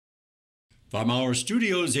From our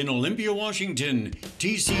studios in Olympia, Washington,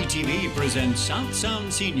 TCTV presents South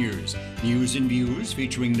Sound Seniors, news and views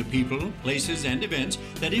featuring the people, places, and events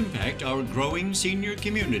that impact our growing senior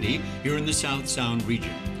community here in the South Sound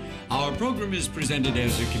region. Our program is presented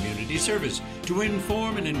as a community service to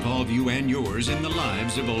inform and involve you and yours in the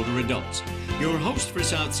lives of older adults. Your host for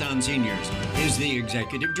South Sound Seniors is the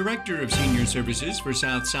Executive Director of Senior Services for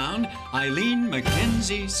South Sound, Eileen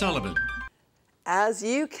Mackenzie Sullivan. As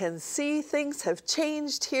you can see, things have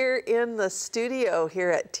changed here in the studio here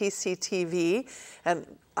at TCTV,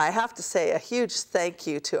 and I have to say a huge thank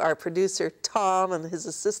you to our producer Tom and his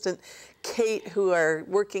assistant Kate, who are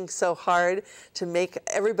working so hard to make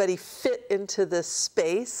everybody fit into this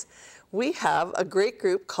space. We have a great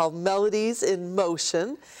group called Melodies In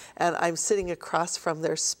Motion, and I'm sitting across from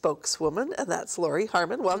their spokeswoman, and that's Lorie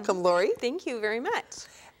Harmon. Welcome, Lorie. Thank you very much.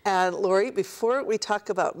 And Lorie, before we talk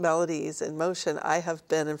about Melodies In Motion, I have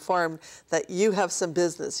been informed that you have some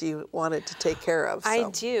business you wanted to take care of. I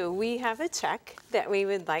do. We have a check that we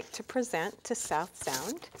would like to present to South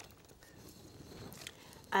Sound.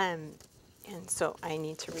 And so I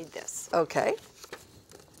need to read this. Okay.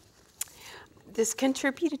 This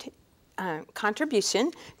contribution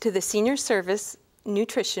to the Senior Service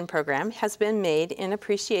Nutrition Program has been made in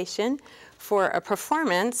appreciation for a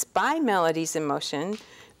performance by Melodies In Motion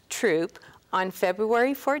troupe on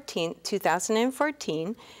February 14,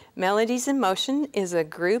 2014. Melodies In Motion is a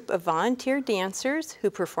group of volunteer dancers who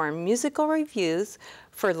perform musical reviews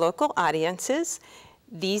for local audiences.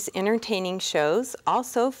 These entertaining shows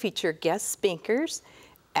also feature guest speakers,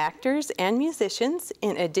 actors, and musicians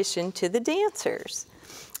in addition to the dancers.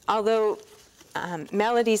 Although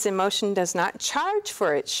Melodies In Motion does not charge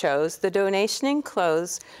for its shows, the donation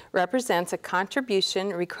enclosed represents a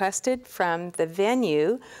contribution requested from the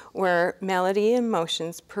venue where Melodies In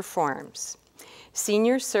Motion performs.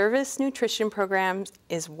 Senior Service Nutrition Programs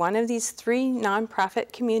is one of these three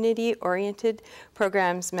nonprofit community-oriented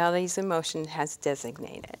programs Melodies In Motion has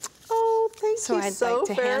designated. Oh, thank you I'd so like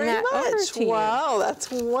to very hand that over much. to you. Wow, that's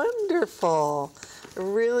wonderful. I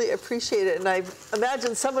really appreciate it. And I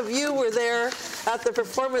imagine some of you were there at the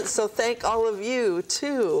performance, so thank all of you,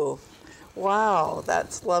 too. Wow,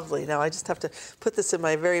 that's lovely. Now I just have to put this in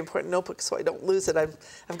my very important notebook so I don't lose it. I've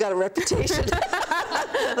got a reputation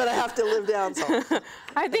that I have to live down. So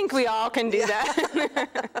I think we all can do that.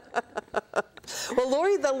 Well,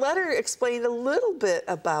 Lorie, the letter explained a little bit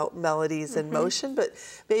about Melodies In Motion, but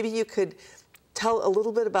maybe you could tell a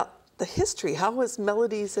little bit about the history. How was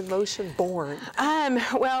Melodies In Motion born?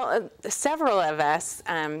 Several of us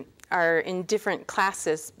are in different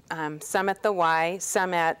classes, some at the Y,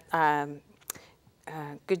 some at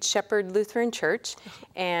Good Shepherd Lutheran Church,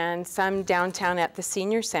 and some downtown at the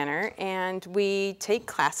Senior Center. And we take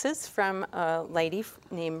classes from a lady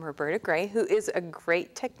named Roberta Gray, who is a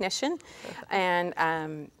great technician.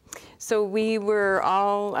 And so we were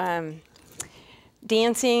all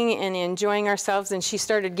dancing and enjoying ourselves, and she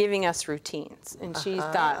started giving us routines, and she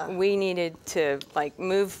thought we needed to like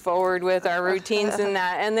move forward with our routines and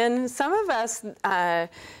that. And then some of us,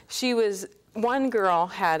 one girl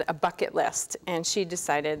had a bucket list, and she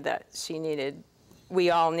decided that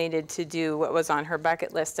we all needed to do what was on her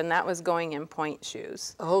bucket list, and that was going in pointe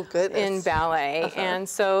shoes. Oh, goodness. In ballet. And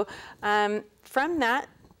so from that,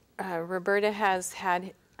 Roberta has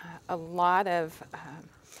had a lot of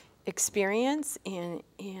experience in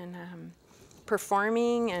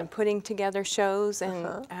performing and putting together shows,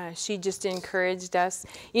 and she just encouraged us.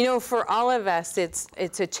 You know, for all of us, it's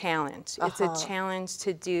a challenge. It's a challenge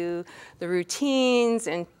to do the routines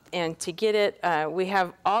and to get it. We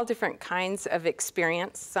have all different kinds of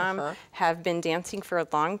experience. Some have been dancing for a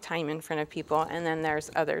long time in front of people, and then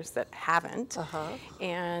there's others that haven't.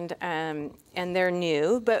 And they're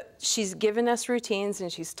new, but she's given us routines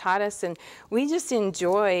and she's taught us, and we just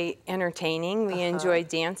enjoy entertaining. We enjoy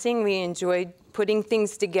dancing. We enjoy putting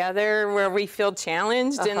things together where we feel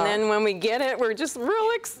challenged, and then when we get it, we're just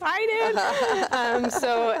real excited.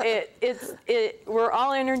 So we're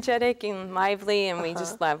all energetic and lively, and we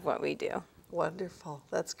just love what we do. Wonderful.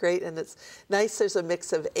 That's great. And it's nice there's a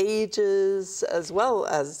mix of ages as well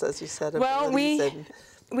as you said. Well,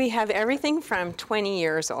 we have everything from 20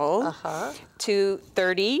 years old to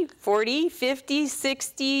 30, 40, 50,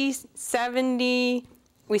 60, 70.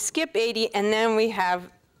 We skip 80, and then we have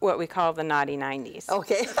what we call the naughty 90s.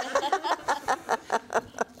 Okay.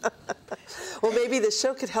 Well, maybe the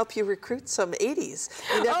show could help you recruit some 80s.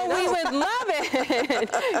 You never know. We would love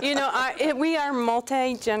it. You know, we are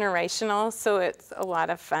multi-generational, so it's a lot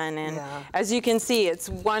of fun. And as you can see, it's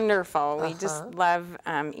wonderful. We just love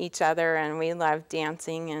each other, and we love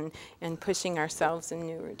dancing and pushing ourselves in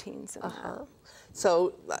new routines.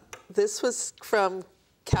 So this was from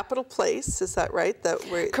Capitol Place, is that right?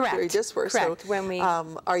 Correct. Where you just were. Correct. So, when we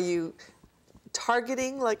are you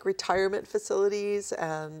targeting like retirement facilities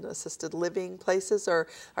and assisted living places, or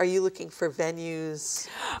are you looking for venues?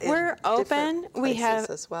 We're open. We have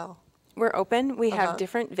as well. We're open. We have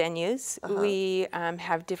different venues. We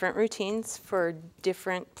have different routines for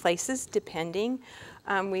different places, depending.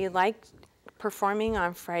 We like performing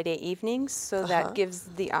on Friday evenings, so that gives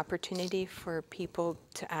the opportunity for people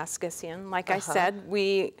to ask us in. Like I said,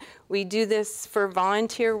 we do this for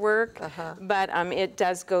volunteer work, but it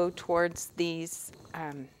does go towards these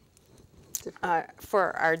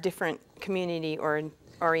for our different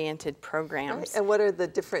community-oriented programs. Right. And what are the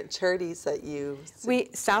different charities that you?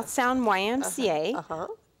 South Sound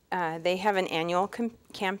YMCA. They have an annual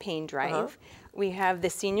campaign drive. We have the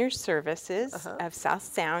Senior Services of South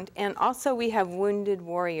Sound, and also we have Wounded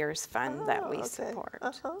Warriors Fund that we support.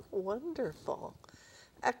 Wonderful.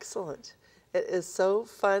 Excellent. It is so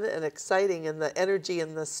fun and exciting, and the energy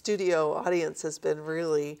in the studio audience has been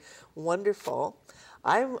really wonderful.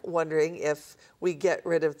 I'm wondering if we get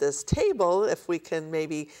rid of this table, if we can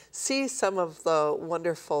maybe see some of the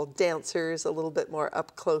wonderful dancers a little bit more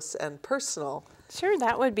up close and personal. Sure,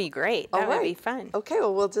 that would be great. That would be fun. Okay,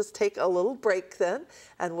 well, we'll just take a little break then,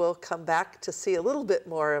 and we'll come back to see a little bit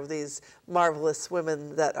more of these marvelous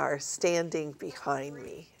women that are standing behind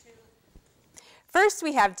me. First,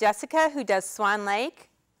 we have Jessica, who does Swan Lake.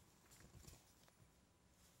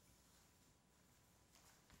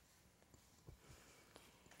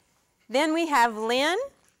 Then we have Lynn,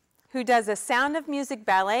 who does a Sound of Music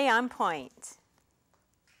ballet on point.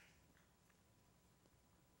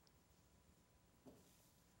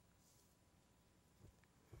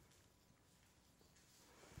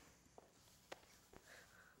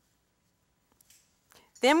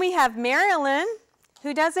 Then we have Marilyn,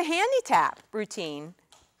 who does a handy tap routine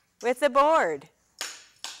with the board.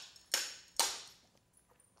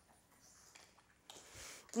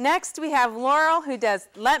 Next, we have Laurel, who does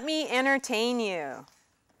Let Me Entertain You.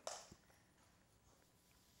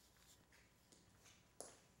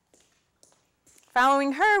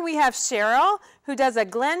 Following her, we have Cheryl, who does a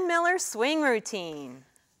Glenn Miller swing routine.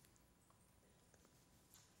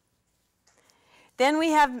 Then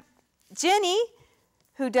we have Jenny,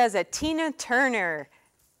 who does a Tina Turner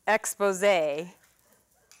expose.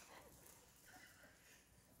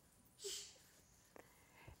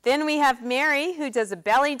 Then we have Mary, who does a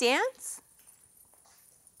belly dance.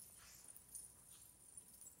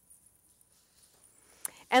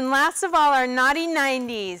 And last of all, our naughty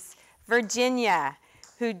 90s, Virginia,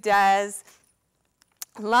 who does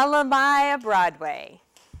Lullaby of Broadway.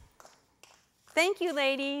 Thank you,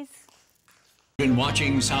 ladies. Been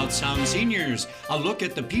watching South Sound Seniors, a look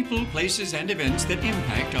at the people, places, and events that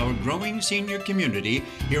impact our growing senior community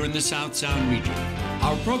here in the South Sound region.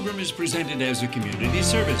 Our program is presented as a community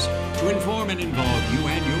service to inform and involve you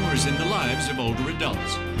and yours in the lives of older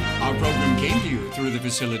adults. Our program came to you through the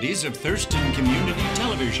facilities of Thurston Community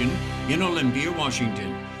Television in Olympia,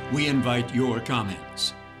 Washington. We invite your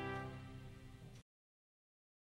comments.